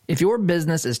If your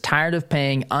business is tired of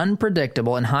paying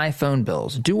unpredictable and high phone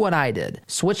bills, do what I did.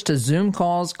 Switch to Zoom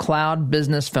Call's cloud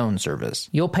business phone service.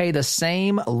 You'll pay the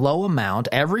same low amount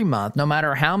every month, no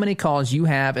matter how many calls you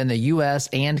have in the U.S.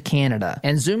 and Canada.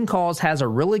 And Zoom Calls has a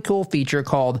really cool feature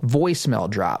called voicemail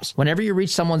drops. Whenever you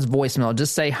reach someone's voicemail,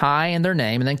 just say hi and their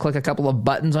name, and then click a couple of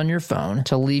buttons on your phone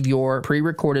to leave your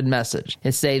pre-recorded message.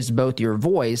 It saves both your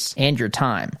voice and your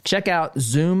time. Check out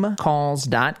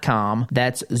zoomcalls.com.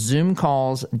 That's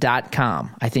zoomcalls.com.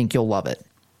 I think you'll love it.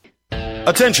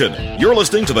 Attention, you're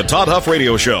listening to the Todd Huff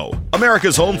Radio Show,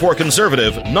 America's home for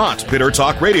conservative, not bitter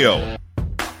talk radio.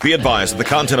 Be advised that the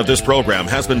content of this program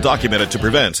has been documented to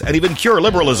prevent and even cure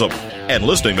liberalism, and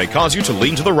listening may cause you to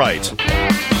lean to the right.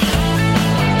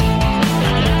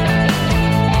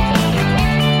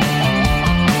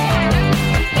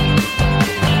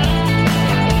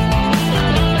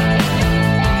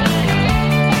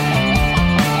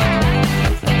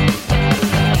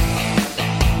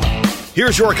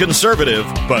 Here's your conservative,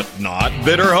 but not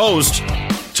bitter host,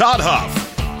 Todd Huff.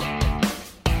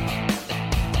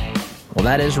 Well,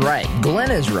 that is right. Glenn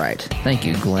is right. Thank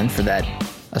you, Glenn, for that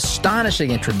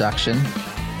astonishing introduction.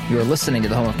 You are listening to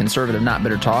the home of conservative, not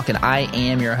bitter talk, and I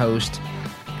am your host,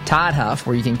 Todd Huff,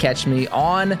 where you can catch me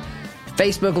on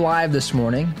Facebook Live this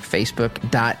morning,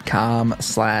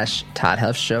 facebook.com/Todd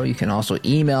Huff Show. You can also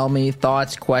email me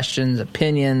thoughts, questions,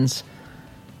 opinions,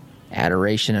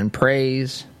 adoration, and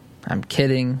praise. I'm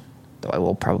kidding, though I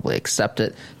will probably accept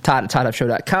it.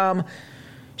 Todd@ToddHuffShow.com,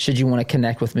 should you want to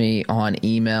connect with me on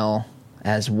email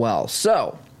as well.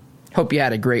 So, hope you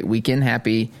had a great weekend.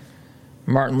 Happy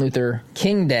Martin Luther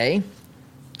King Day.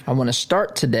 I want to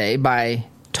start today by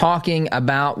talking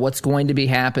about what's going to be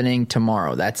happening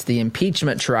tomorrow. That's the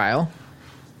impeachment trial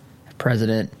of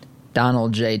President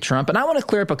Donald J. Trump. And I want to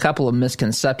clear up a couple of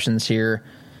misconceptions here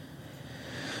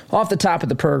off the top of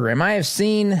the program. I have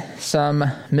seen some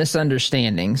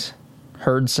misunderstandings,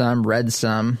 heard some, read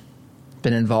some,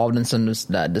 been involved in some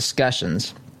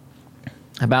discussions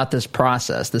about this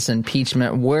process, this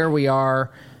impeachment, where we are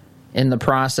in the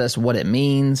process, what it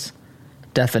means,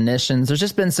 definitions. There's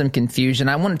just been some confusion.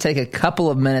 I want to take a couple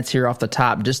of minutes here off the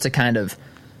top just to kind of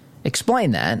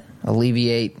explain that,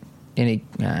 alleviate any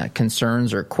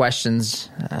concerns or questions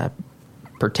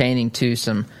pertaining to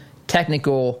some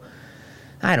technical,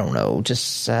 I don't know,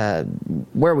 just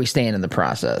where we stand in the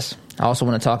process. I also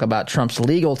want to talk about Trump's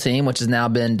legal team, which has now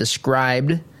been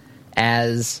described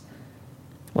as,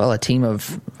 well, a team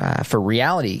of for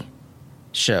reality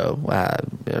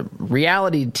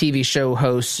TV show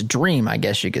host's dream, I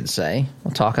guess you could say.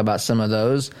 We'll talk about some of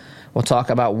those. We'll talk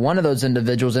about one of those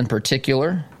individuals in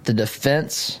particular, the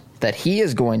defense that he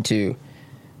is going to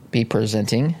be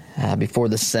presenting before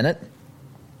the Senate,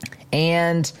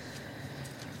 and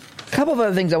a couple of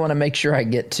other things I want to make sure I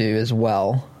get to as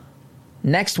well.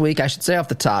 Next week, I should say off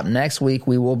the top, next week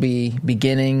we will be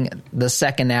beginning the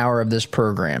second hour of this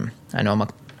program. I know I'm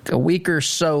a week or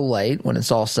so late when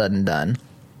it's all said and done,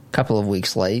 a couple of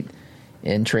weeks late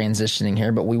in transitioning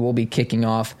here, but we will be kicking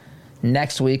off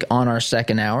next week on our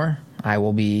second hour. I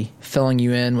will be filling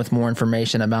you in with more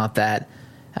information about that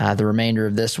the remainder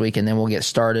of this week, and then we'll get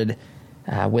started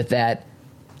with that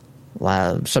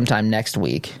sometime next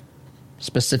week.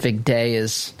 Specific day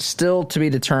is still to be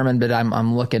determined, but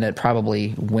I'm looking at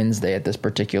probably Wednesday at this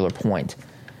particular point.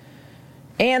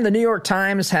 And the New York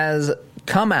Times has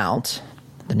come out.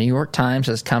 The New York Times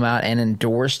has come out and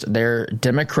endorsed their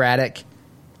Democratic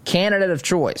candidate of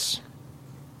choice.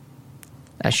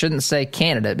 I shouldn't say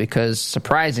candidate because,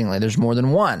 surprisingly, there's more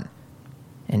than one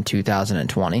in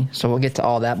 2020. So we'll get to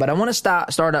all that. But I want to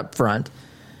start up front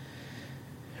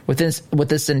with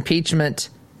this impeachment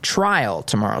trial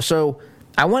tomorrow. So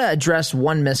I want to address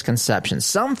one misconception.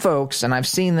 Some folks, and I've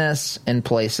seen this in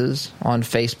places on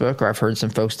Facebook, or I've heard some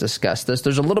folks discuss this,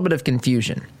 there's a little bit of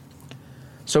confusion.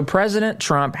 So President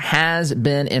Trump has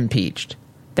been impeached.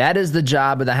 That is the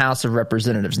job of the House of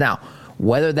Representatives. Now,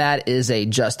 whether that is a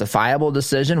justifiable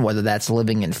decision, whether that's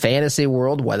living in fantasy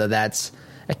world, whether that's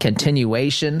a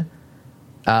continuation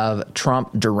of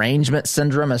Trump derangement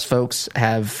syndrome, as folks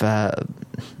have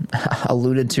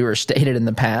alluded to or stated in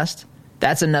the past,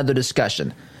 that's another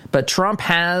discussion. But Trump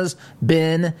has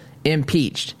been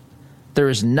impeached. There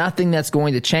is nothing that's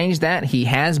going to change that. He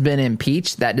has been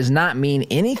impeached. That does not mean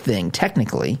anything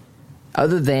technically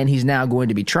other than he's now going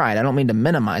to be tried. I don't mean to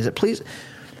minimize it, please.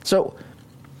 So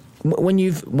when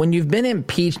you've been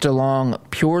impeached along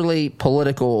purely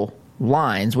political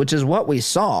lines, which is what we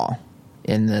saw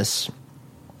in this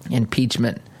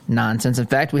impeachment nonsense. In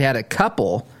fact, we had a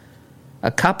couple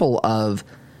of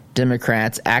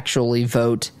Democrats actually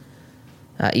vote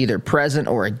either present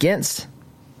or against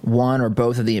one or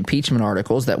both of the impeachment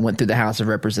articles that went through the House of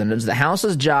Representatives. The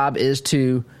House's job is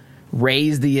to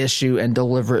raise the issue and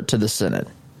deliver it to the Senate,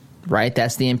 right?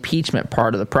 That's the impeachment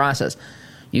part of the process.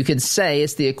 You could say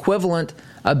it's the equivalent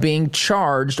of being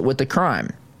charged with a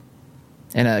crime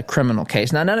in a criminal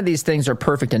case. Now, none of these things are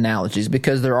perfect analogies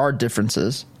because there are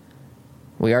differences.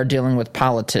 We are dealing with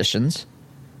politicians.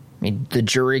 I mean, the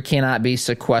jury cannot be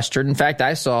sequestered. In fact,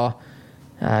 I saw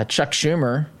Chuck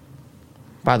Schumer.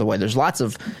 By the way, there's lots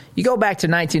of – you go back to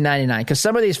 1999 because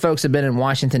some of these folks have been in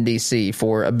Washington, D.C.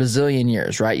 for a bazillion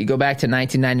years, right? You go back to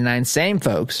 1999, same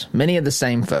folks, many of the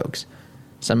same folks.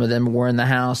 Some of them were in the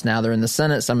House. Now they're in the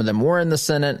Senate. Some of them were in the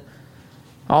Senate.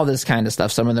 All this kind of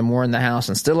stuff. Some of them were in the House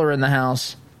and still are in the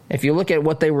House. If you look at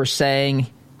what they were saying,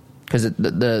 because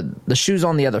the shoe's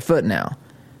on the other foot now.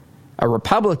 A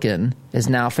Republican is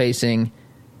now facing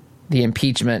the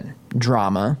impeachment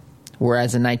drama,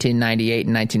 whereas in 1998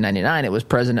 and 1999, it was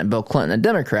President Bill Clinton, a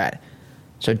Democrat.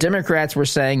 So Democrats were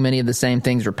saying many of the same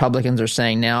things Republicans are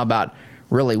saying now about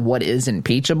really what is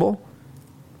impeachable.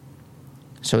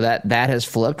 So that has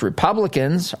flipped.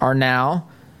 Republicans are now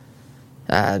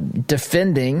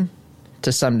defending,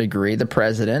 to some degree, the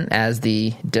president as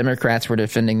the Democrats were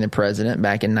defending the president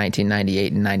back in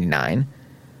 1998 and 99.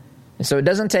 So it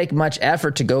doesn't take much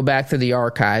effort to go back through the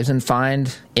archives and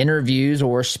find interviews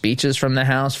or speeches from the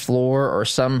House floor or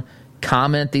some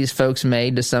comment these folks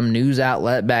made to some news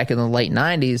outlet back in the late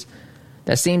 90s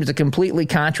that seems to completely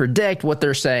contradict what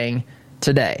they're saying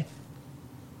today.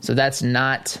 So that's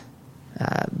not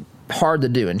hard to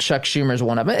do, and Chuck Schumer's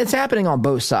one of them. It's happening on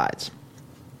both sides.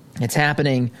 It's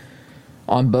happening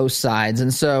on both sides.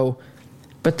 And so –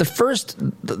 but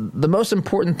the most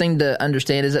important thing to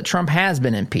understand is that Trump has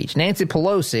been impeached. Nancy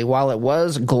Pelosi, while it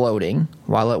was gloating,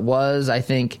 while it was, I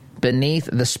think, beneath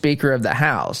the Speaker of the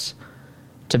House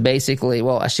to basically,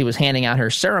 well, she was handing out her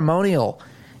ceremonial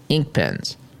ink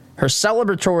pens, her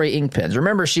celebratory ink pens.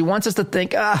 Remember, she wants us to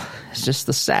think, it's just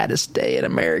the saddest day in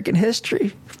American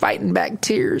history, fighting back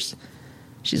tears.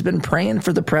 She's been praying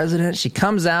for the president. She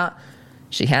comes out.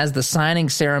 She has the signing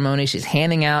ceremony. She's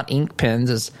handing out ink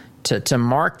pens to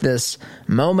mark this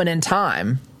moment in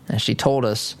time, as she told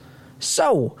us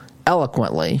so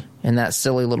eloquently in that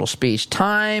silly little speech.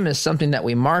 Time is something that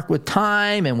we mark with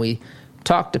time, and we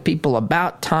talk to people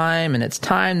about time, and it's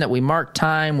time that we mark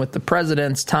time with the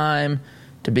president's time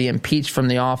to be impeached from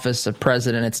the office of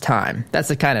president. It's time. That's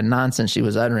the kind of nonsense she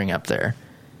was uttering up there.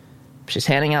 She's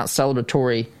handing out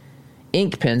celebratory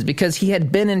ink pens because he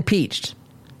had been impeached.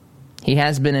 He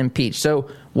has been impeached.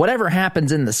 So whatever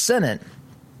happens in the Senate,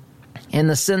 in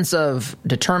the sense of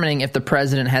determining if the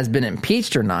president has been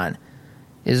impeached or not,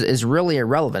 is really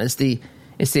irrelevant.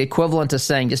 It's the equivalent to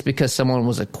saying just because someone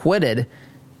was acquitted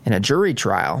in a jury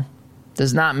trial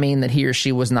does not mean that he or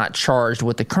she was not charged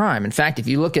with the crime. In fact, if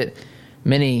you look at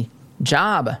many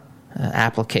job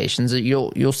applications,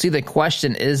 you'll see the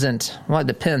question isn't, well, it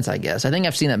depends, I guess. I think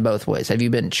I've seen it both ways. Have you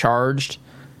been charged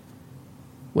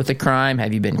with a crime?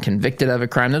 Have you been convicted of a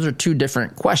crime? Those are two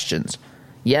different questions.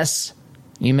 Yes,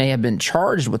 you may have been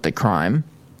charged with the crime,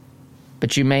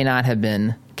 but you may not have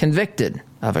been convicted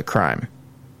of a crime.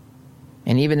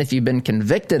 And even if you've been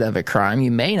convicted of a crime, you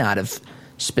may not have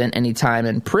spent any time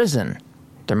in prison.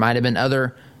 There might have been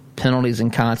other penalties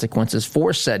and consequences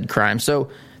for said crime.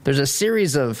 So there's a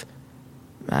series of,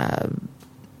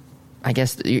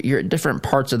 you're at different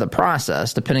parts of the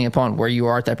process depending upon where you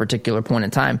are at that particular point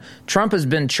in time. Trump has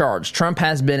been charged. Trump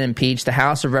has been impeached. The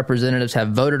House of Representatives have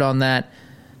voted on that.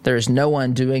 There is no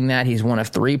one doing that. He's one of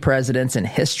 3 presidents in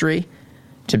history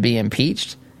to be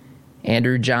impeached.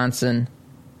 Andrew Johnson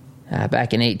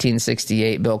back in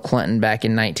 1868, Bill Clinton back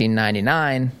in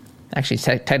 1999, actually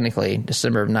technically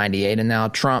December of 98, and now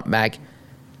Trump back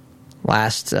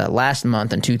last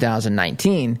month in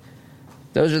 2019.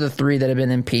 Those are the 3 that have been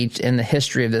impeached in the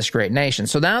history of this great nation.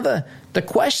 So now the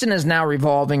question is now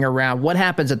revolving around what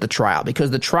happens at the trial, because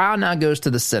the trial now goes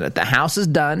to the Senate. The House is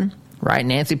done. Right,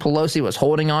 Nancy Pelosi was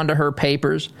holding on to her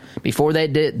papers before they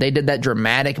did that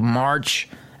dramatic march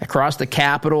across the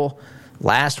Capitol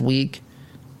last week,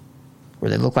 where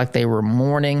they looked like they were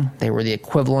mourning. They were the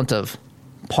equivalent of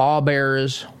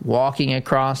pallbearers walking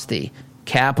across the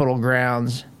Capitol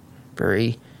grounds.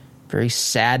 Very, very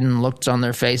saddened looks on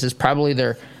their faces. Probably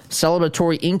their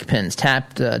celebratory ink pens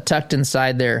tucked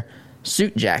inside their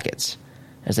suit jackets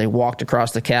as they walked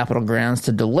across the Capitol grounds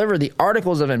to deliver the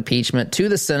articles of impeachment to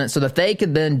the Senate so that they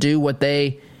could then do what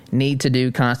they need to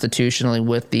do constitutionally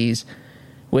with these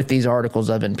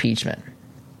articles of impeachment.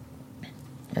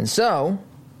 And so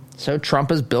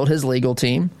Trump has built his legal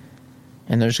team,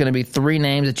 and there's going to be 3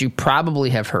 names that you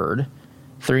probably have heard,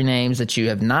 3 names that you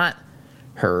have not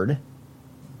heard.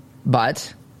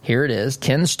 But here it is.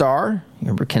 Ken Starr.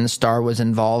 Remember, Ken Starr was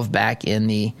involved back in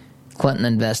the Clinton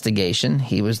investigation.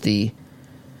 He was the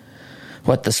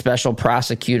special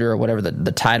prosecutor or whatever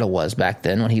the title was back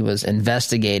then when he was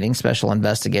investigating, special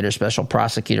investigator, special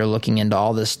prosecutor, looking into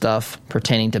all this stuff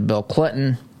pertaining to Bill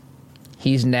Clinton.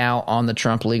 He's now on the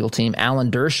Trump legal team. Alan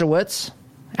Dershowitz.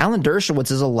 Alan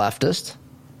Dershowitz is a leftist.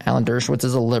 Alan Dershowitz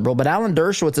is a liberal. But Alan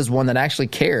Dershowitz is one that actually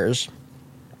cares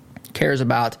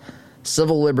about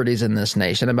civil liberties in this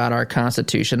nation, about our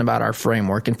Constitution, about our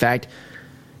framework. In fact,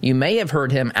 you may have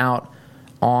heard him out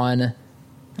on, I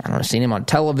don't know, seen him on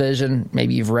television.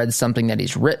 Maybe you've read something that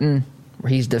he's written where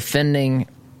he's defending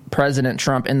President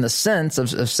Trump in the sense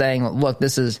of saying, look,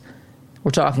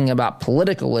 we're talking about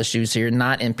political issues here,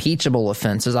 not impeachable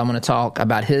offenses. I'm going to talk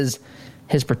about his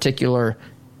particular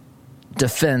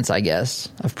defense, I guess,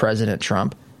 of President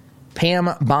Trump. Pam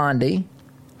Bondi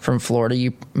from Florida.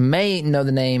 You may know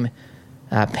the name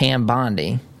Pam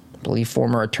Bondi, I believe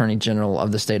former Attorney General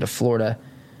of the state of Florida.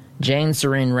 Jane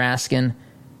Serene Raskin,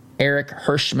 Eric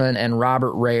Hirschman, and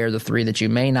Robert Ray are the three that you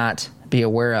may not be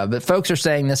aware of. But folks are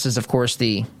saying this is, of course,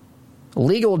 the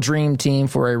legal dream team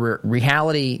for a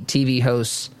reality TV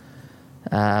host's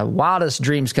wildest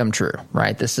dreams come true,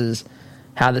 right? This is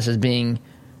how this is being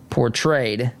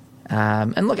portrayed.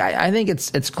 And look, I think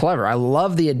it's clever. I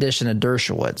love the addition of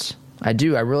Dershowitz. I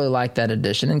do. I really like that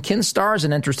addition. And Ken Starr is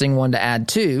an interesting one to add,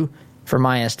 too, for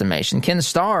my estimation. Ken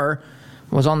Starr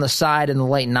was on the side in the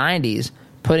late 90s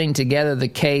putting together the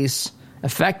case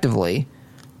effectively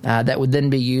that would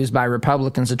then be used by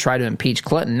Republicans to try to impeach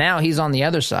Clinton. Now he's on the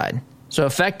other side. So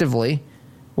effectively,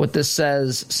 what this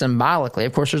says symbolically,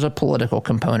 of course, there's a political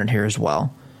component here as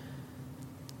well.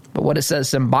 But what it says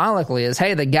symbolically is,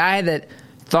 hey, the guy that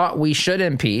thought we should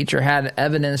impeach or had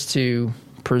evidence to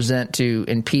present to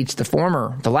impeach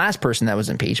the last person that was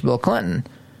impeached, Bill Clinton,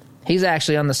 he's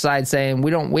actually on the side saying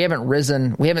we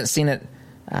haven't seen it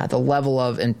the level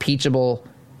of impeachable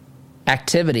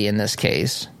activity in this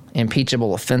case,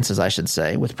 impeachable offenses, I should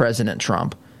say, with President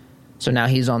Trump. So now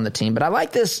he's on the team. But I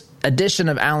like this addition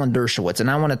of Alan Dershowitz, and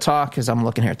I want to talk because I'm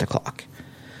looking here at the clock.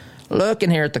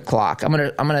 I'm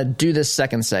gonna do this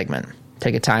second segment.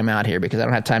 Take a time out here because I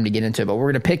don't have time to get into it. But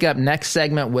we're going to pick up next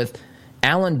segment with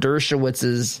Alan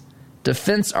Dershowitz's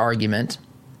defense argument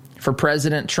for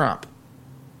President Trump.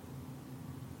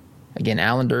 Again,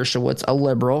 Alan Dershowitz, a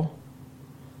liberal,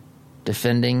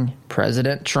 defending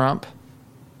President Trump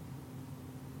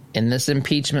in this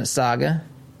impeachment saga.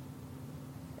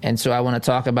 And so I want to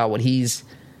talk about what he's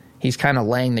kind of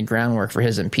laying the groundwork for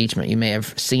his impeachment. You may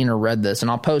have seen or read this, and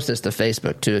I'll post this to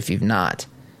Facebook too if you've not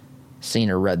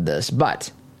seen or read this.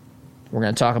 But we're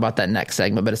going to talk about that next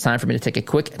segment. But it's time for me to take a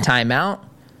quick time out.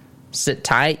 Sit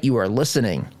tight. You are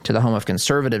listening to the home of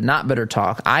conservative, not bitter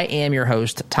talk. I am your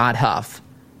host, Todd Huff.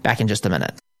 Back in just a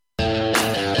minute.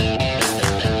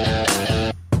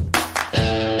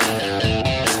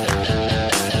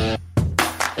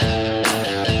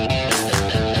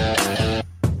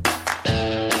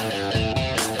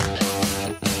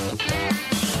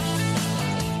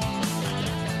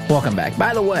 Welcome back.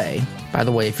 By the way,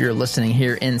 if you're listening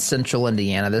here in Central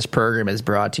Indiana, this program is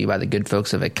brought to you by the good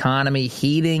folks of Economy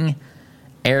Heating,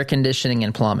 Air Conditioning,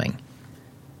 and Plumbing.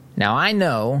 Now, I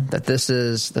know that this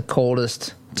is the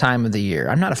coldest time of the year.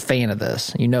 I'm not a fan of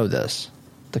this. You know this.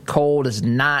 The cold is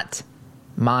not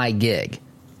my gig,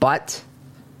 but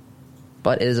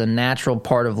it is a natural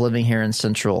part of living here in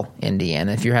Central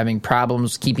Indiana. If you're having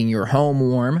problems keeping your home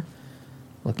warm,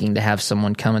 looking to have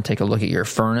someone come and take a look at your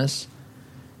furnace,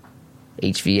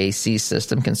 HVAC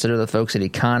system, consider the folks at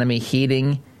Economy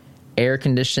Heating, Air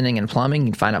Conditioning, and Plumbing.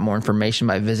 You can find out more information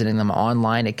by visiting them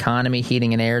online,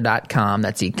 economyheatingandair.com.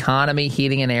 That's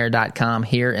economyheatingandair.com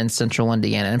here in Central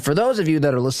Indiana. And for those of you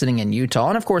that are listening in Utah,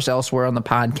 and of course elsewhere on the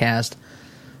podcast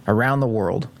around the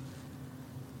world,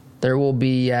 there will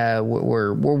be,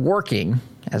 we're working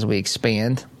as we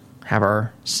expand, have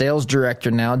our sales director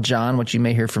now, John, which you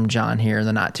may hear from John here in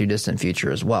the not too distant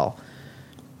future as well.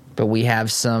 But we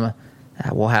have some,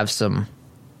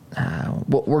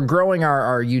 we're growing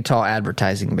our Utah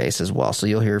advertising base as well. So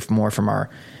you'll hear more from our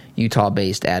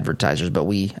Utah-based advertisers. But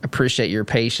we appreciate your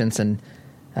patience and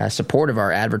support of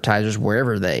our advertisers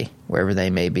wherever they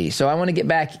may be. So I want to get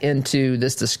back into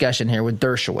this discussion here with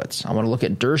Dershowitz. I want to look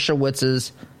at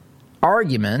Dershowitz's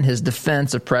argument, his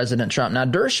defense of President Trump. Now,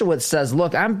 Dershowitz says,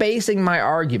 look, I'm basing my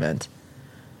argument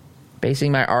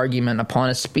upon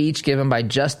a speech given by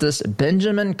Justice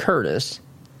Benjamin Curtis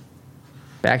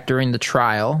back during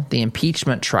the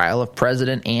impeachment trial of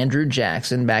President Andrew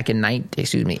Jackson back in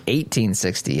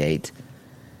 1868.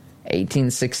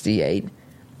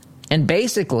 And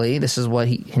basically, this is what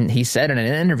he said in an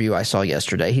interview I saw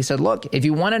yesterday. He said, look, if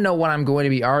you want to know what I'm going to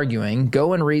be arguing,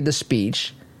 go and read the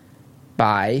speech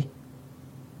by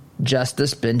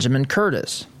Justice Benjamin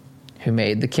Curtis, who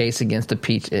made the case against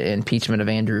the impeachment of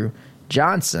Andrew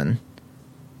Johnson.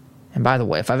 And by the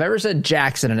way, if I've ever said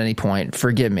Jackson at any point,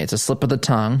 forgive me. It's a slip of the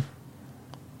tongue.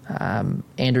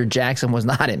 Andrew Jackson was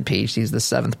not impeached. He's the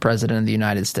 7th president of the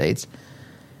United States.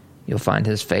 You'll find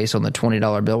his face on the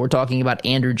 $20 bill. We're talking about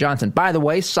Andrew Johnson. By the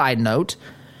way, side note,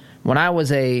 when I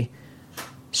was a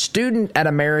student at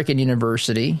American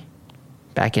University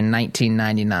back in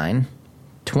 1999,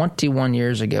 21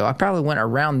 years ago, I probably went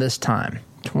around this time,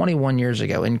 21 years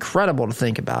ago. Incredible to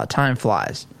think about. Time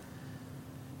flies.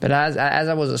 But as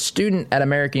I was a student at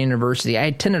American University, I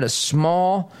attended a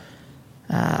small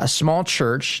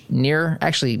church near,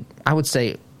 actually, I would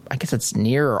say, I guess it's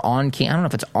near or on campus. I don't know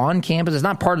if it's on campus. It's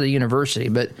not part of the university,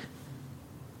 but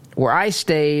where I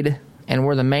stayed and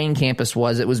where the main campus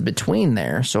was, it was between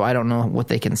there. So I don't know what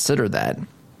they consider that.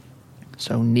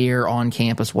 So near, on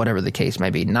campus, whatever the case may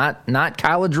be. Not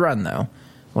College Run, though.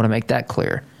 I want to make that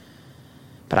clear.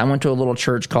 But I went to a little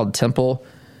church called Temple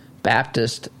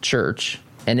Baptist Church,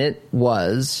 and it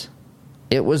was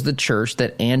the church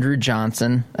that Andrew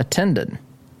Johnson attended.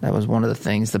 That was one of the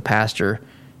things the pastor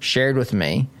shared with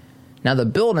me. Now, the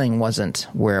building wasn't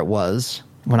where it was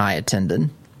when I attended.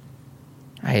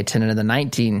 I attended in the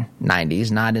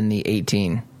 1990s, not in the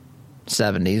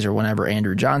 1870s or whenever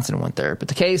Andrew Johnson went there. But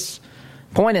the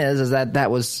point is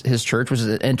that was his church, which is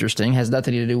interesting. Has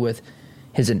nothing to do with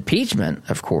his impeachment,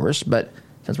 of course. But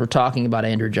since we're talking about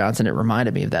Andrew Johnson, it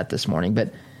reminded me of that this morning.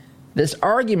 But this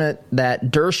argument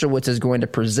that Dershowitz is going to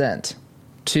present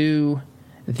to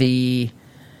the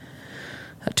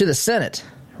Senate,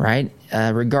 right,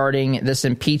 regarding this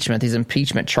impeachment, these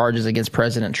impeachment charges against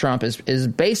President Trump is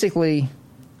basically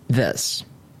this.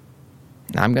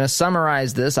 Now, I'm going to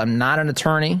summarize this. I'm not an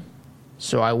attorney,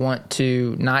 so I want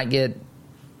to not get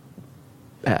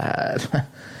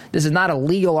this is not a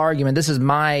legal argument. This is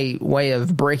my way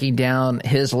of breaking down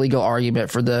his legal argument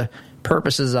for the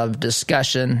purposes of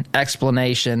discussion,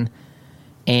 explanation,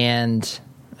 and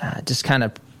just kind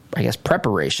of, I guess,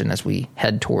 preparation as we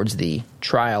head towards the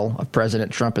trial of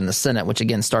President Trump in the Senate, which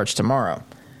again starts tomorrow.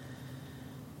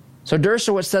 So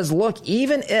Dershowitz says, look,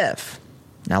 even if,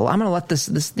 now I'm going to let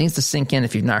this needs to sink in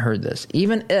if you've not heard this,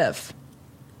 even if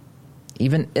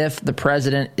the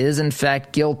president is in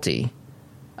fact guilty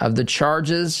of the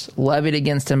charges levied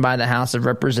against him by the House of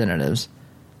Representatives,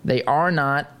 they are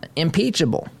not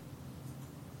impeachable.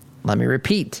 Let me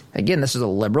repeat. Again, this is a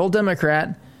liberal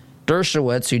Democrat,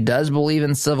 Dershowitz, who does believe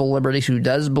in civil liberties, who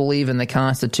does believe in the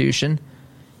Constitution.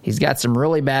 He's got some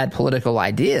really bad political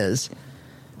ideas,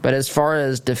 but as far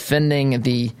as defending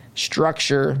the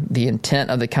structure, the intent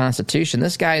of the Constitution,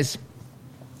 this guy's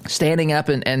standing up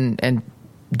and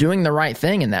doing the right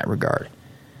thing in that regard.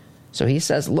 So he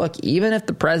says, look, even if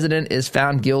the president is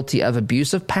found guilty of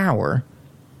abuse of power,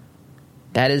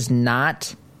 that is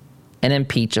not an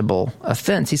impeachable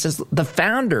offense. He says the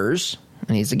founders,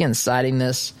 and he's again citing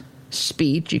this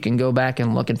speech. You can go back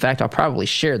and look. In fact, I'll probably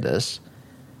share this.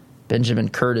 Benjamin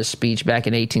Curtis speech back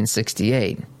in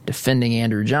 1868, defending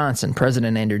Andrew Johnson,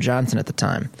 President Andrew Johnson at the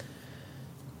time.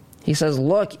 He says,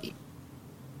 look,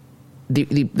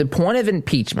 the point of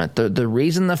impeachment, the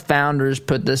reason the founders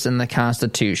put this in the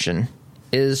Constitution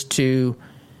is to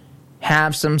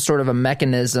have some sort of a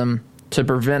mechanism to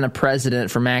prevent a president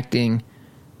from acting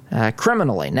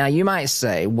criminally. Now, you might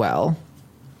say, well,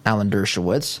 Alan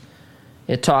Dershowitz,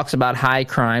 it talks about high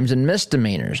crimes and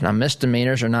misdemeanors. Now,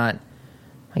 misdemeanors are not,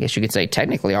 I guess you could say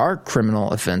technically are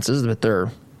criminal offenses, but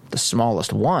they're the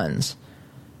smallest ones.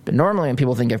 But normally when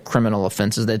people think of criminal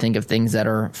offenses, they think of things that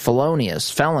are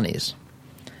felonies.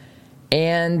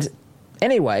 And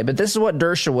anyway, but this is what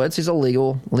Dershowitz, he's a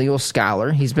legal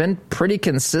scholar. He's been pretty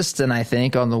consistent, I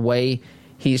think, on the way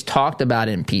he's talked about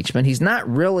impeachment. He's not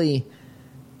really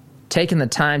taken the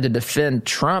time to defend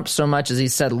Trump so much as he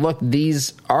said, look,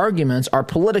 these arguments are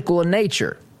political in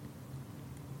nature.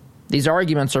 These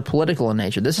arguments are political in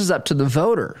nature. This is up to the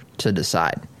voter to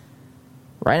decide,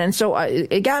 right? And so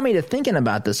it got me to thinking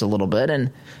about this a little bit.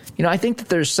 And, I think that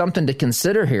there's something to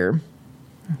consider here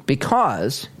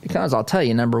because I'll tell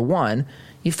you, number one,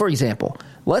 for example,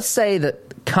 let's say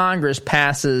that Congress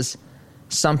passes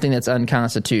something that's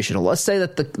unconstitutional. Let's say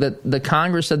that the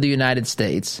Congress of the United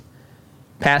States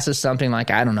passes something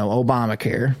like, I don't know,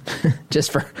 Obamacare,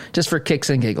 just for kicks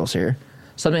and giggles here,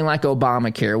 something like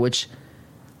Obamacare, which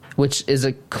is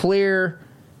a clear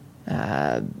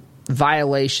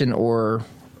violation or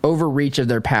overreach of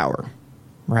their power,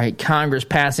 right? Congress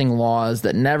passing laws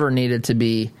that never needed to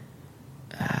be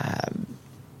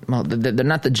well, they're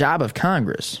not the job of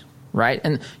Congress, right?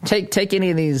 And take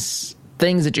any of these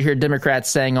things that you hear Democrats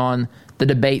saying on the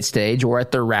debate stage or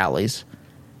at their rallies.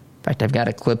 In fact, I've got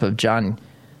a clip of John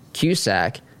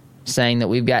Cusack saying that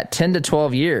we've got 10 to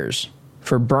 12 years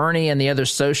for Bernie and the other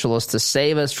socialists to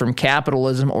save us from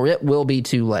capitalism, or it will be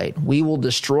too late. We will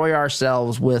destroy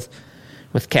ourselves with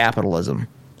capitalism,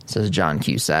 says John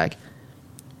Cusack.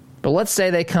 But let's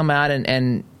say they come out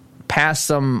and pass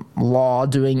some law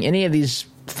doing any of these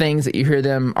things that you hear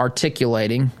them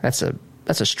articulating. That's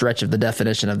a stretch of the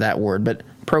definition of that word, but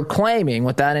proclaiming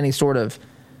without any sort of,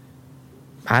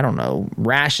 I don't know,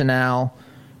 rationale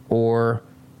or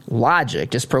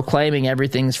logic, just proclaiming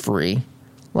everything's free.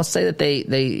 Let's say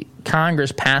that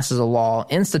Congress passes a law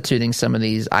instituting some of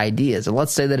these ideas, and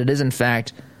let's say that it is in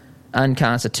fact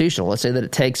unconstitutional. Let's say that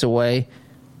it takes away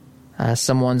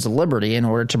someone's liberty in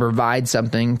order to provide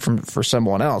something for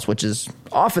someone else, which is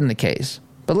often the case.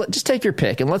 But just take your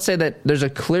pick, and let's say that there's a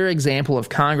clear example of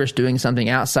Congress doing something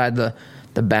outside the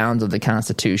bounds of the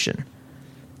Constitution.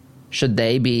 Should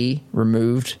they be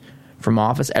removed from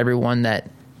office, everyone that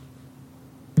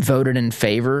voted in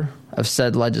favor of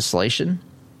said legislation?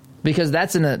 Because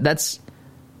that's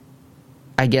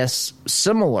I guess,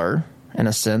 similar in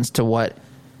a sense to what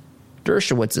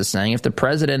Dershowitz is saying. If the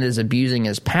president is abusing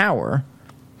his power,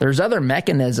 there's other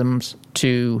mechanisms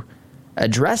to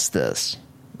address this,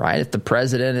 right? If the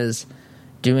president is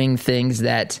doing things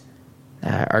that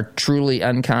are truly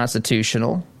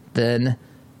unconstitutional, then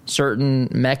certain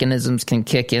mechanisms can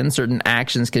kick in, certain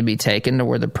actions can be taken to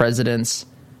where the president's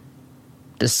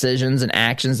decisions and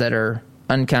actions that are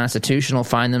unconstitutional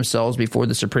find themselves before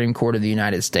the Supreme Court of the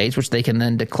United States, which they can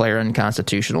then declare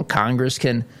unconstitutional. Congress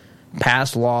can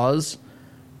pass laws,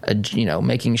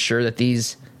 making sure that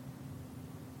these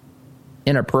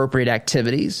inappropriate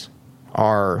activities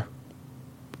are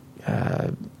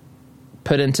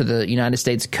put into the United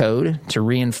States Code to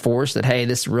reinforce that, hey,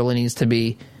 this really needs to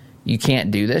be, you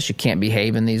can't do this, you can't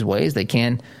behave in these ways. They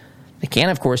can,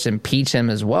 of course, impeach him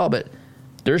as well, but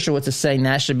Dershowitz is saying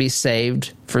that should be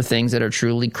saved for things that are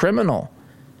truly criminal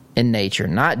in nature,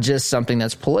 not just something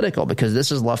that's political, because this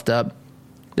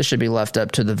should be left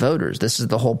up to the voters. This is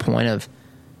the whole point of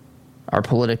our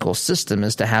political system,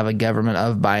 is to have a government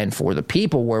of, by, and for the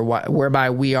people,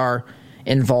 whereby we are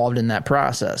involved in that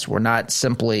process. We're not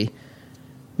simply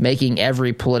making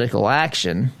every political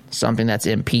action something that's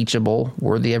impeachable,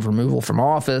 worthy of removal from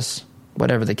office,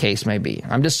 whatever the case may be.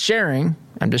 I'm just sharing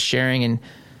and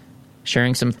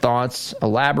sharing some thoughts,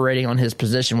 elaborating on his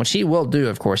position, which he will do,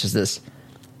 of course, as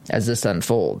this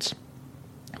unfolds.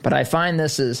 But I find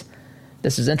this is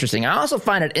interesting. I also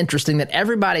find it interesting that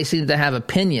everybody seems to have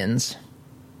opinions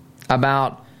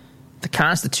about the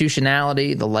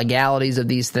constitutionality, the legalities of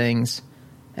these things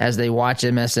as they watch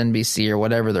MSNBC or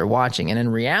whatever they're watching. And in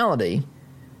reality,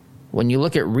 when you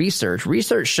look at research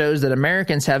shows that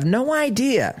Americans have no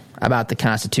idea about the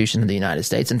Constitution of the United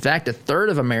States. In fact, a third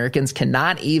of Americans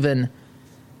cannot even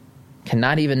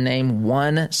name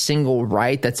one single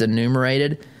right that's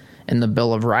enumerated in the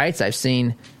Bill of Rights. I've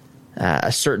seen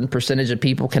a certain percentage of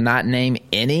people cannot name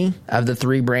any of the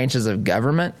three branches of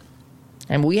government.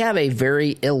 And we have a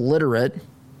very illiterate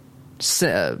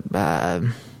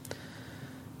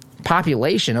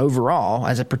population overall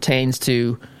as it pertains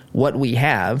to what we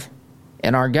have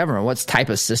in our government, what type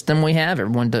of system we have.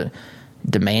 Everyone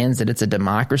demands that it's a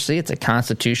democracy, it's a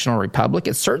constitutional republic.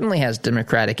 It certainly has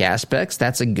democratic aspects.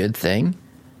 That's a good thing.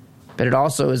 But it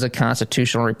also is a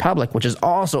constitutional republic, which is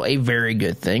also a very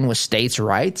good thing, with states'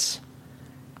 rights.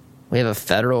 We have a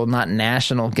federal, not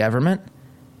national government.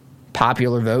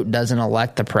 Popular vote doesn't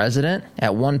elect the president.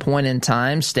 At one point in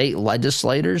time, state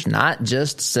legislators, not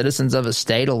just citizens of a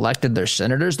state, elected their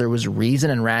senators. There was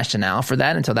reason and rationale for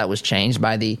that until that was changed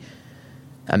by the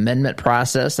amendment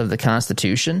process of the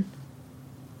Constitution.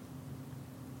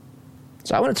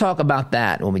 So I want to talk about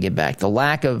that when we get back, the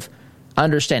lack of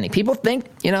understanding. People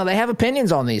think, they have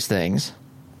opinions on these things,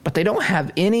 but they don't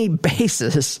have any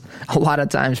basis a lot of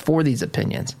times for these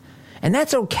opinions. And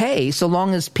that's okay so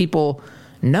long as people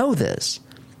know this.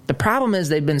 The problem is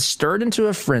they've been stirred into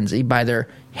a frenzy by their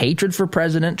hatred for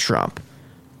President Trump.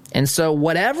 And so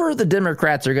whatever the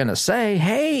Democrats are going to say,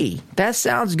 hey, that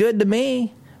sounds good to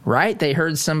me, right? They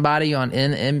heard somebody on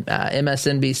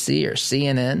MSNBC or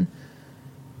CNN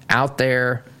out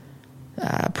there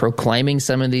proclaiming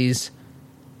some of this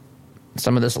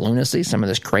lunacy, some of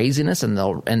this craziness, and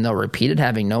they'll repeat it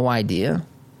having no idea.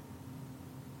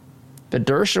 But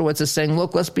Dershowitz is saying,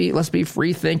 look, let's be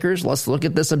free thinkers. Let's look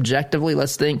at this objectively.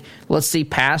 Let's see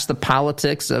past the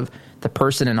politics of the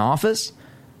person in office.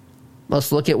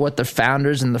 Let's look at what the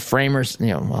founders and the framers,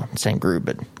 same group,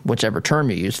 but whichever term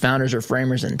you use, founders or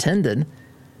framers intended,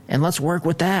 and let's work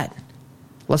with that.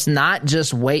 Let's not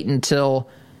just wait until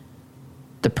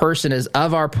the person is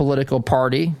of our political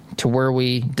party to where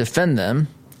we defend them,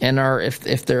 and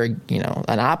if they're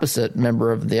an opposite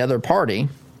member of the other party,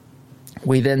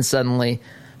 we then suddenly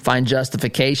find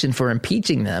justification for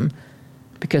impeaching them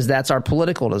because that's our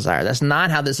political desire. That's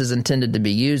not how this is intended to be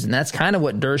used, and that's kind of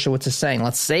what Dershowitz is saying.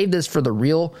 Let's save this for the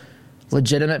real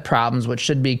legitimate problems, which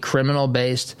should be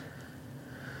criminal-based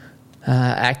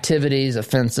activities,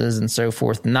 offenses, and so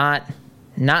forth, not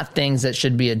things that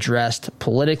should be addressed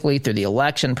politically through the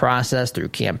election process, through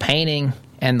campaigning,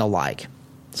 and the like.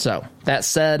 So, that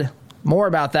said, more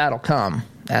about that will come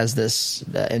as this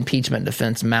impeachment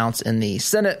defense mounts in the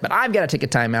Senate. But I've got to take a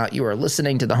time out. You are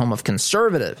listening to the home of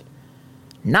conservative,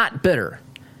 not bitter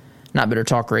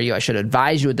talk radio. I should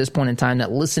advise you at this point in time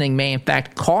that listening may, in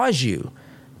fact, cause you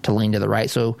to lean to the right.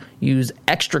 So use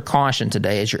extra caution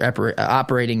today as you're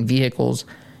operating vehicles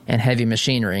and heavy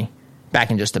machinery.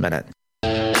 Back in just a minute.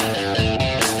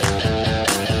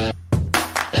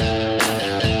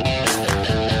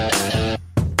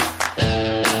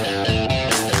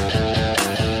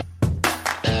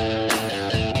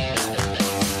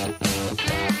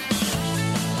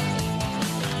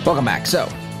 Welcome back. So,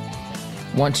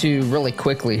 want to really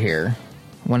quickly here,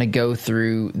 want to go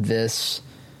through this,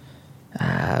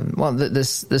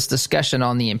 this discussion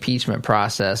on the impeachment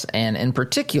process, and in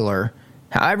particular,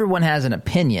 how everyone has an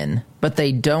opinion, but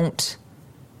they don't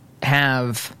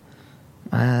have,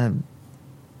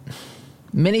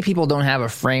 many people don't have a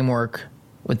framework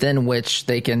within which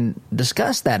they can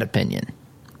discuss that opinion.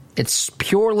 It's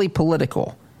purely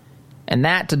political. And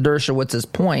that, to Dershowitz's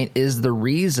point, is the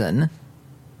reason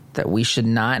that we should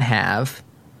not have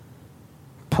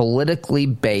politically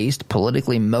based,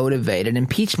 politically motivated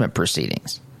impeachment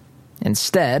proceedings.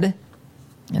 Instead,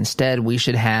 we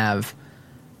should have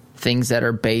things that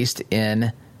are based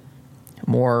in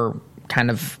more kind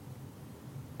of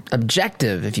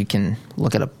objective, if you can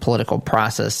look at a political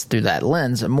process through that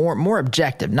lens, more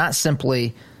objective, not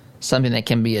simply something that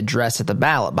can be addressed at the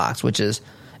ballot box, which is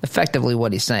effectively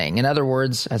what he's saying. In other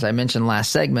words, as I mentioned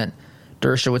last segment,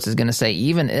 Dershowitz is going to say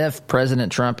even if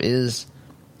President Trump has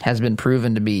been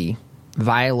proven to be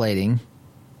violating,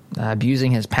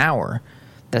 abusing his power,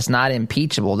 that's not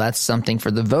impeachable. That's something for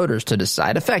the voters to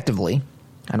decide effectively.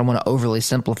 I don't want to overly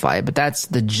simplify it, but that's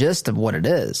the gist of what it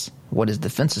is, what his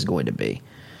defense is going to be.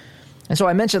 And so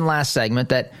I mentioned last segment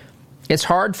that it's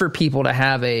hard for people to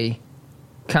have a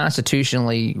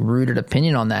constitutionally rooted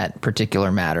opinion on that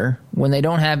particular matter when they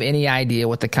don't have any idea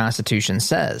what the Constitution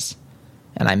says.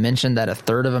 And I mentioned that a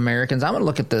third of Americans – I'm going to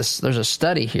look at this. There's a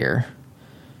study here,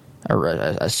 or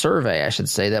a survey, I should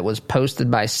say, that was posted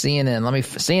by CNN.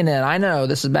 CNN, I know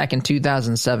this is back in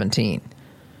 2017.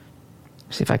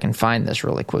 See if I can find this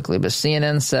really quickly. But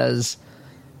CNN says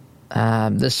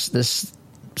this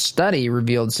study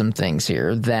revealed some things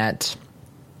here that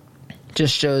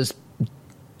just shows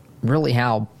really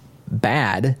how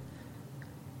bad,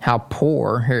 how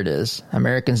poor, here it is,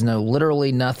 Americans know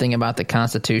literally nothing about the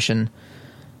Constitution.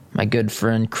 My good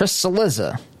friend Chris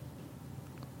Cillizza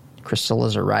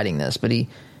writing this, but he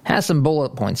has some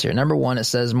bullet points here. Number one, it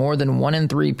says more than 1 in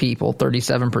 3 people,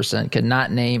 37%, could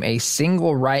not name a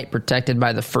single right protected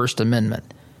by the First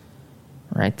Amendment.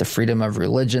 Right, the freedom of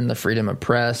religion, the freedom of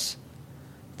press,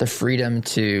 the freedom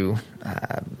to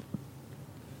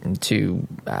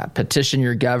petition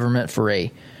your government for a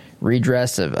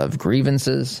redress of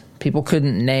grievances. People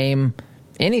couldn't name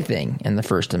anything in the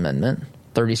First Amendment.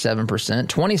 37%,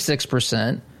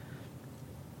 26%.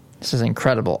 This is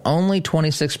incredible. Only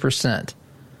 26%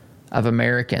 of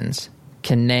Americans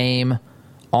can name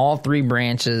all 3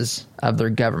 branches of their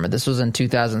government. This was in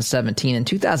 2017. In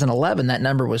 2011, that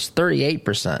number was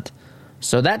 38%.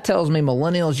 So that tells me,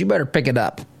 millennials, you better pick it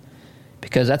up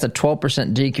because that's a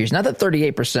 12% decrease. Not that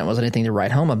 38% was anything to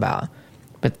write home about,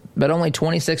 but only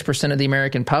 26% of the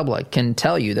American public can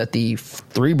tell you that the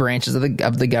 3 branches of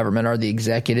the government are the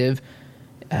executive,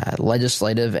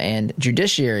 legislative, and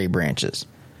judiciary branches.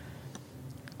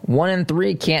 1 in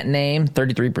 3 can't name,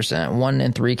 33%. 1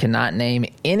 in 3 cannot name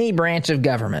any branch of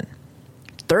government.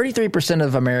 33%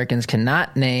 of Americans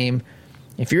cannot name,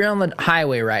 if you're on the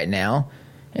highway right now,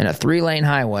 in a 3-lane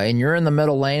highway, and you're in the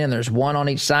middle lane and there's 1 on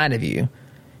each side of you,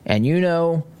 and you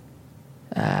know,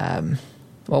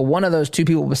 one of those 2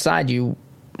 people beside you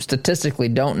statistically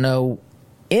don't know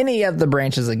any of the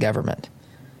branches of government.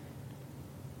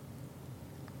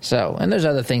 So, and there's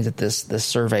other things that this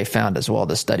survey found as well,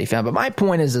 this study found. But my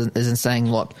point is in saying,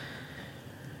 look,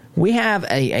 We have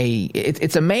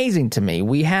it's amazing to me.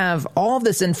 We have all of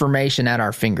this information at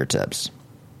our fingertips,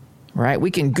 right? We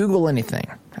can Google anything.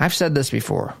 I've said this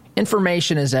before.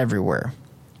 Information is everywhere.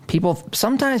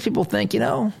 Sometimes people think,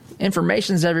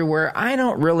 information's everywhere. I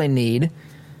don't really need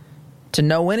to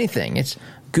know anything.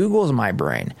 Google's my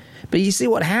brain. But you see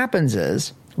what happens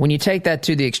is when you take that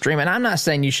to the extreme, and I'm not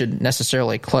saying you should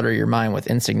necessarily clutter your mind with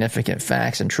insignificant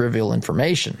facts and trivial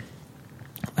information,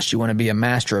 unless you want to be a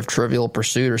master of Trivial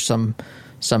Pursuit or some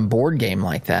board game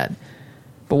like that.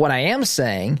 But what I am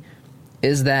saying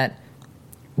is that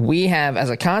we have, as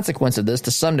a consequence of this,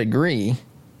 to some degree,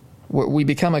 we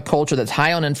become a culture that's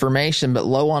high on information but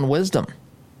low on wisdom.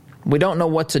 We don't know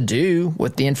what to do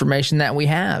with the information that we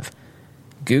have.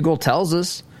 Google tells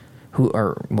us,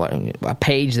 a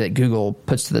page that Google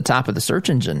puts to the top of the search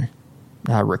engine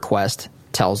request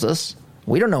tells us.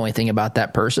 We don't know anything about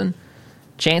that person.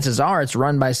 Chances are it's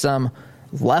run by some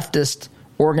leftist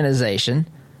organization,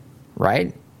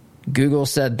 right? Google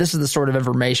said, this is the sort of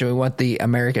information we want the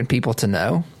American people to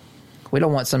know. We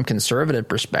don't want some conservative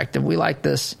perspective. We like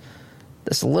this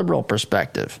liberal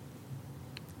perspective.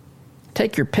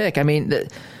 Take your pick. I mean,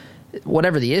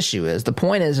 whatever the issue is, the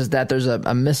point is that there's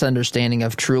a misunderstanding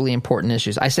of truly important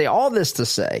issues. I say all this to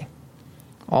say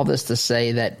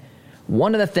that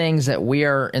one of the things that we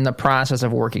are in the process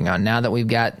of working on now that we've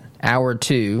got Hour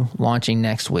 2 launching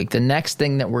next week, the next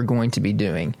thing that we're going to be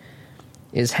doing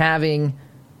is having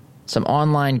some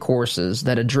online courses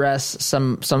that address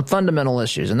some fundamental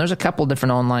issues. And there's a couple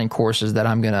different online courses that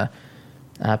I'm going to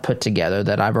put together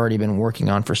that I've already been working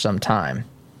on for some time.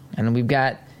 And we've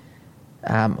got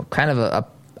kind of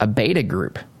a beta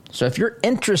group. So if you're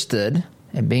interested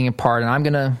in being a part, and I'm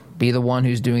going to be the one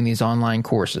who's doing these online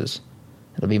courses,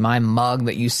 it'll be my mug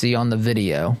that you see on the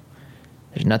video.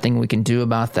 There's nothing we can do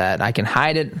about that. I can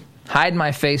hide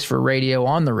my face for radio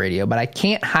on the radio, but I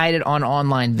can't hide it on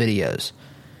online videos.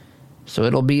 So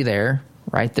it'll be there,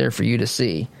 right there for you to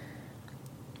see.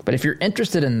 But if you're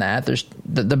interested in that, there's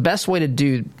the best way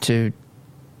to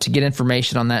get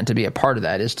information on that and to be a part of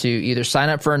that is to either sign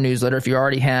up for our newsletter. If you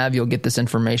already have, you'll get this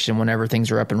information whenever things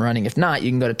are up and running. If not,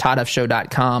 you can go to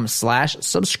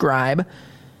toddhuffshow.com/subscribe,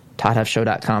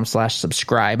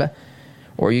 toddhuffshow.com/subscribe,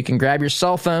 or you can grab your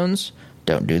cell phones.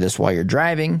 Don't do this while you're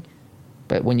driving,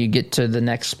 but when you get to the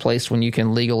next place when you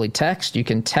can legally text, you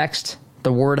can text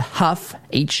the word Huff,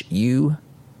 H-U,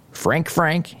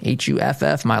 Frank,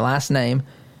 H-U-F-F, my last name,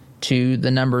 to the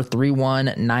number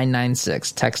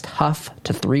 31996. Text Huff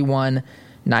to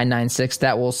 31996.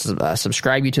 That will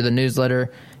subscribe you to the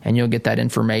newsletter, and you'll get that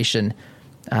information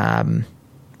when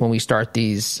we start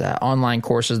these online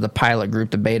courses, the pilot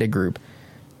group, the beta group,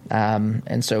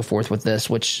 and so forth with this,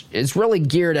 which is really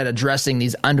geared at addressing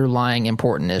these underlying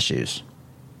important issues,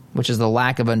 which is the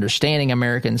lack of understanding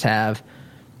Americans have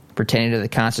pertaining to the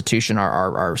Constitution,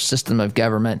 our system of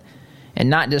government,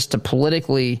 and not just to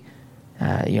politically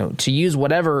to use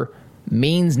whatever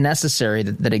means necessary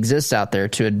that exists out there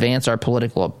to advance our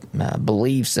political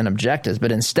beliefs and objectives,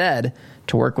 but instead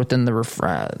to work within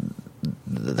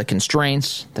the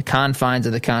constraints, the confines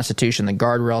of the Constitution, the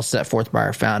guardrails set forth by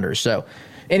our founders. So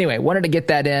anyway, wanted to get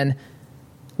that in.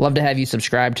 Love to have you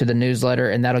subscribe to the newsletter,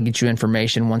 and that'll get you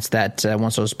information once that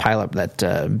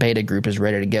beta group is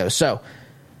ready to go. So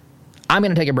I'm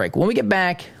going to take a break. When we get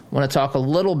back, I want to talk a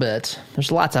little bit.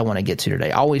 There's lots I want to get to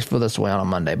today. I always feel this way on a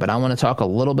Monday, but I want to talk a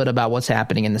little bit about what's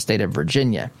happening in the state of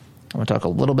Virginia. I want to talk a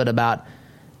little bit about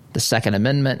the Second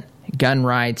Amendment, gun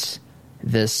rights,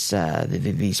 these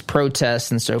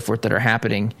protests and so forth that are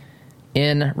happening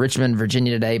in Richmond,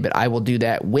 Virginia today, but I will do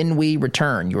that when we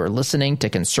return. You are listening to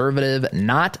Conservative,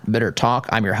 Not Bitter Talk.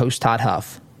 I'm your host, Todd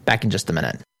Huff. Back in just a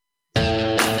minute.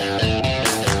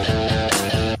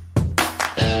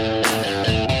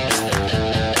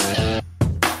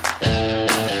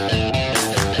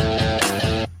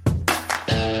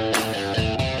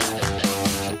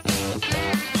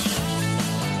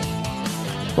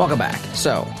 Welcome back.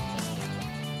 So,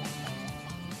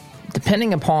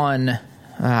 depending upon,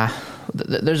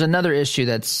 there's another issue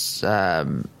that's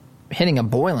hitting a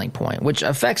boiling point, which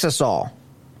affects us all,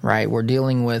 right? We're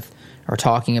dealing with, or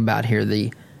talking about here,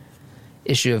 the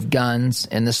issue of guns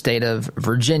in the state of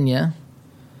Virginia.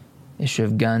 Issue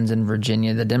of guns in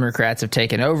Virginia. The Democrats have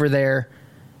taken over there.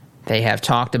 They have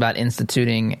talked about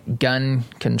instituting gun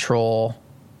control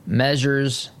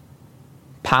measures,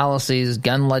 policies,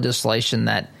 gun legislation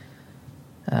that,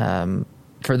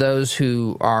 for those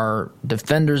who are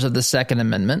defenders of the Second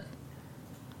Amendment,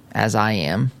 as I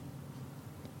am,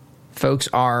 folks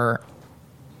are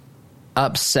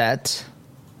upset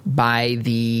by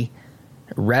the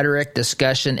rhetoric,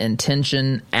 discussion,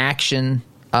 intention, action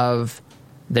of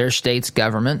their state's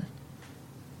government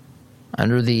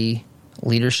under the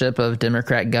leadership of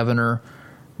Democrat Governor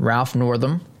Ralph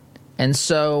Northam. And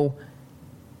so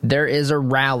there is a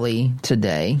rally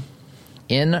today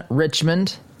in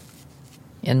Richmond,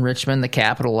 the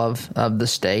capital of the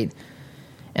state.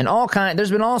 And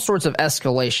there's been all sorts of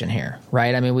escalation here,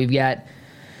 right? I mean, we've got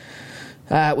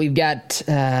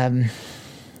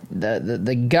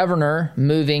the governor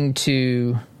moving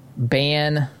to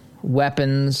ban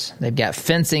weapons. They've got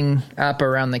fencing up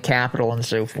around the Capitol and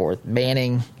so forth,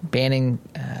 banning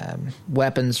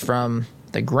weapons from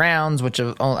the grounds, which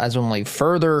has only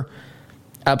further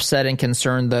upset and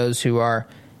concerned those who are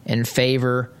in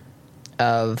favor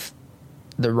of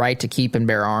the right to keep and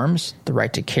bear arms, the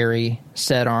right to carry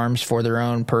said arms for their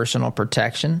own personal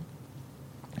protection.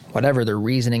 Whatever their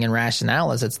reasoning and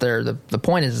rationale is, the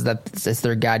point is that it's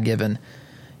their God-given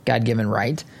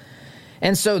right.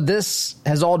 And so this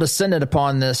has all descended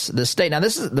upon this state. Now,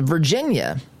 this is the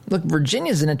Virginia. Look,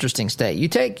 Virginia is an interesting state. You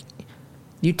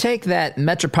take that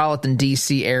metropolitan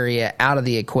D.C. area out of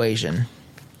the equation,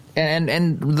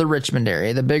 and the Richmond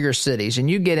area, the bigger cities, and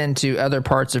you get into other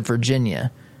parts of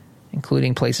Virginia,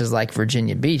 including places like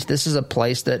Virginia Beach. This is a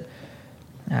place that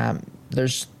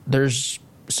there's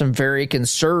some very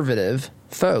conservative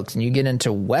folks, and you get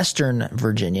into Western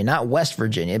Virginia, not West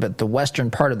Virginia, but the western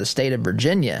part of the state of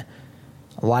Virginia.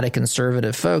 A lot of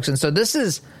conservative folks, and so this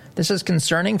is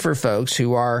concerning for folks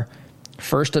who are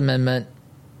First Amendment,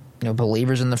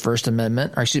 believers in the First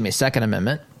Amendment, or excuse me, Second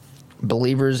Amendment,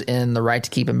 believers in the right to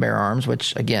keep and bear arms,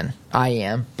 which again I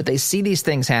am. But they see these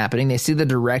things happening. They see the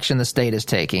direction the state is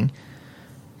taking.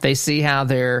 They see how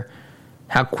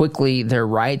quickly their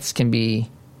rights can be,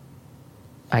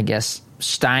 I guess,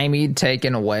 stymied,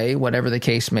 taken away, whatever the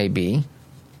case may be.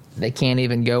 They can't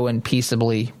even go and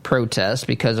peaceably protest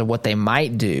because of what they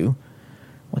might do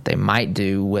with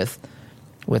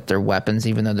their weapons,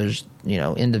 even though there's,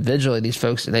 individually these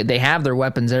folks, they have their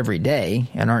weapons every day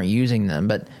and aren't using them.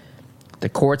 But the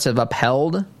courts have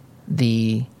upheld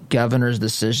the governor's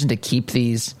decision to keep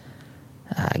these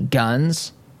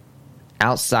guns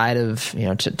outside of,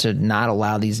 to not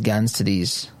allow these guns to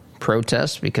these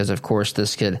protests, because, of course,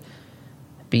 this could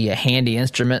be a handy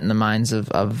instrument in the minds of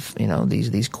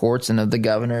these courts and of the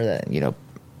governor that,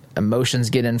 emotions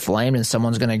get inflamed and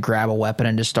someone's going to grab a weapon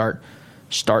and just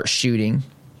start shooting.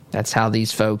 That's how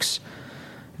these folks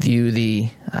view the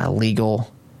legal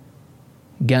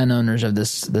gun owners of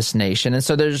this nation. And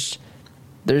so there's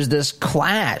this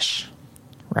clash,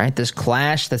 right? This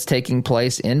clash that's taking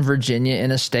place in Virginia,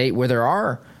 in a state where there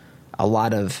are a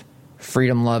lot of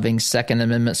freedom-loving, Second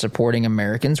Amendment-supporting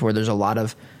Americans, where there's a lot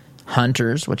of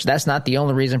hunters, which that's not the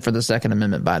only reason for the Second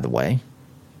Amendment, by the way.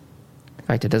 In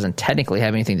fact, it doesn't technically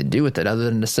have anything to do with it, other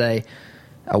than to say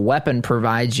a weapon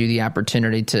provides you the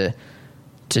opportunity to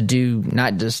do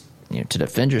not just to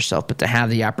defend yourself, but to have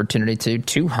the opportunity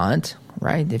to hunt,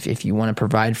 right? If you want to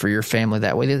provide for your family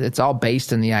that way, it's all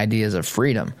based in the ideas of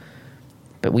freedom.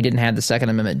 But we didn't have the Second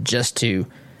Amendment just to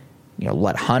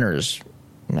let hunters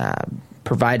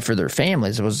provide for their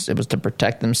families. It was to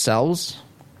protect themselves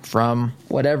from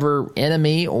whatever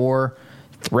enemy or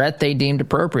threat they deemed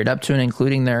appropriate, up to and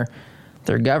including their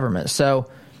government. So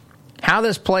how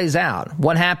this plays out,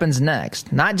 what happens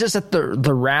next, not just at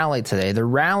the rally today. The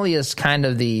rally is kind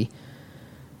of it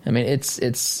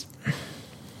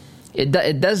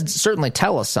does certainly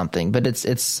tell us something, but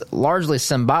it's largely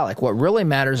symbolic. What really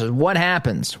matters is what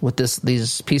happens with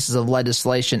these pieces of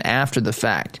legislation after the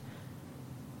fact.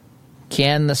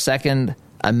 Can the Second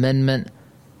Amendment,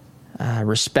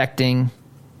 respecting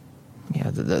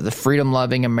the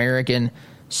freedom-loving American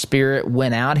spirit,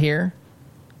 win out here?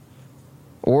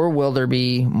 Or will there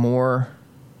be more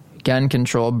gun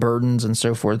control burdens and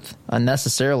so forth,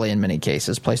 unnecessarily in many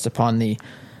cases, placed upon the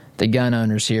gun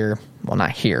owners here? Well, not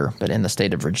here, but in the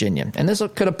state of Virginia. And this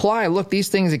could apply. Look, these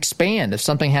things expand. If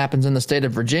something happens in the state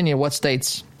of Virginia, what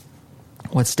state's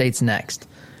next?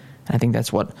 And I think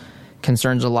that's what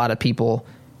concerns a lot of people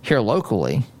here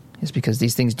locally, is because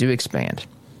these things do expand.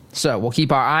 So we'll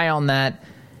keep our eye on that.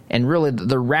 And really,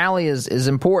 the rally is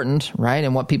important, right?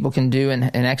 And what people can do and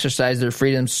exercise their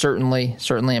freedoms, certainly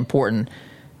important.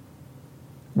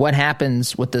 What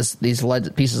happens with these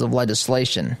pieces of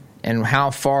legislation, and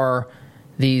how far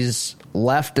these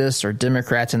leftists or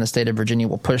Democrats in the state of Virginia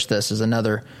will push this is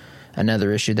another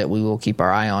issue that we will keep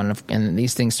our eye on. And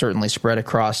these things certainly spread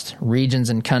across regions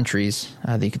and countries,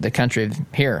 the country of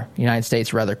here, United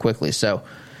States, rather quickly. So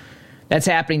that's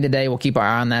happening today. We'll keep our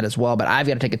eye on that as well. But I've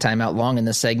got to take a time out long in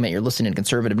this segment. You're listening to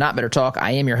Conservative Not Better Talk.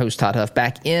 I am your host, Todd Huff.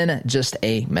 Back in just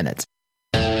a minute.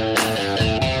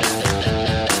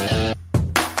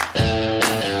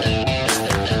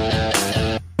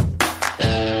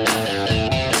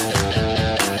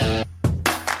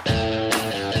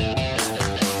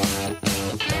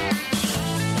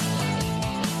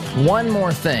 one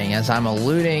more thing, as I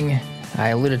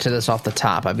alluded to this off the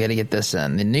top. I've got to get this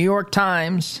in. The New York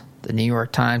Times,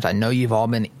 I know you've all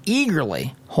been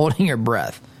eagerly holding your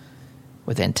breath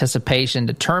with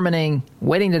anticipation,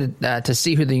 waiting to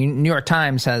see who the New York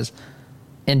Times has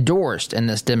endorsed in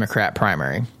this Democrat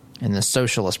primary, in this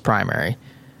socialist primary.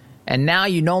 And now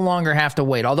you no longer have to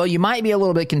wait, although you might be a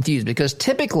little bit confused because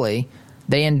typically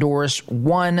they endorse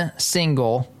one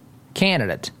single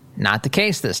candidate. Not the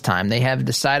case this time. They have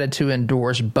decided to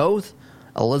endorse both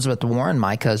Elizabeth Warren,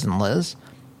 my cousin Liz,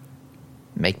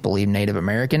 make-believe Native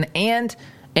American, and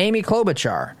Amy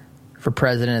Klobuchar for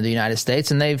President of the United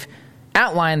States. And they've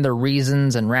outlined their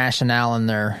reasons and rationale in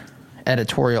their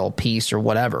editorial piece or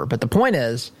whatever. But the point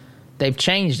is, they've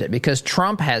changed it because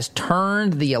Trump has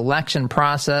turned the election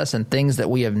process and things that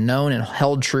we have known and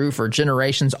held true for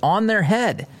generations on their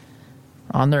heads,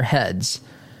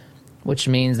 which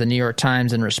means the New York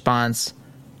Times, in response,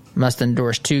 must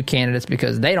endorse two candidates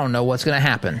because they don't know what's going to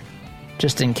happen.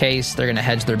 Just in case, they're going to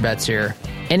hedge their bets here.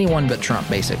 Anyone but Trump,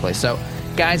 basically. So,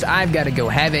 guys, I've got to go.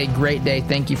 Have a great day.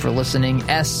 Thank you for listening.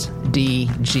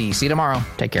 SDG. See you tomorrow.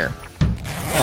 Take care.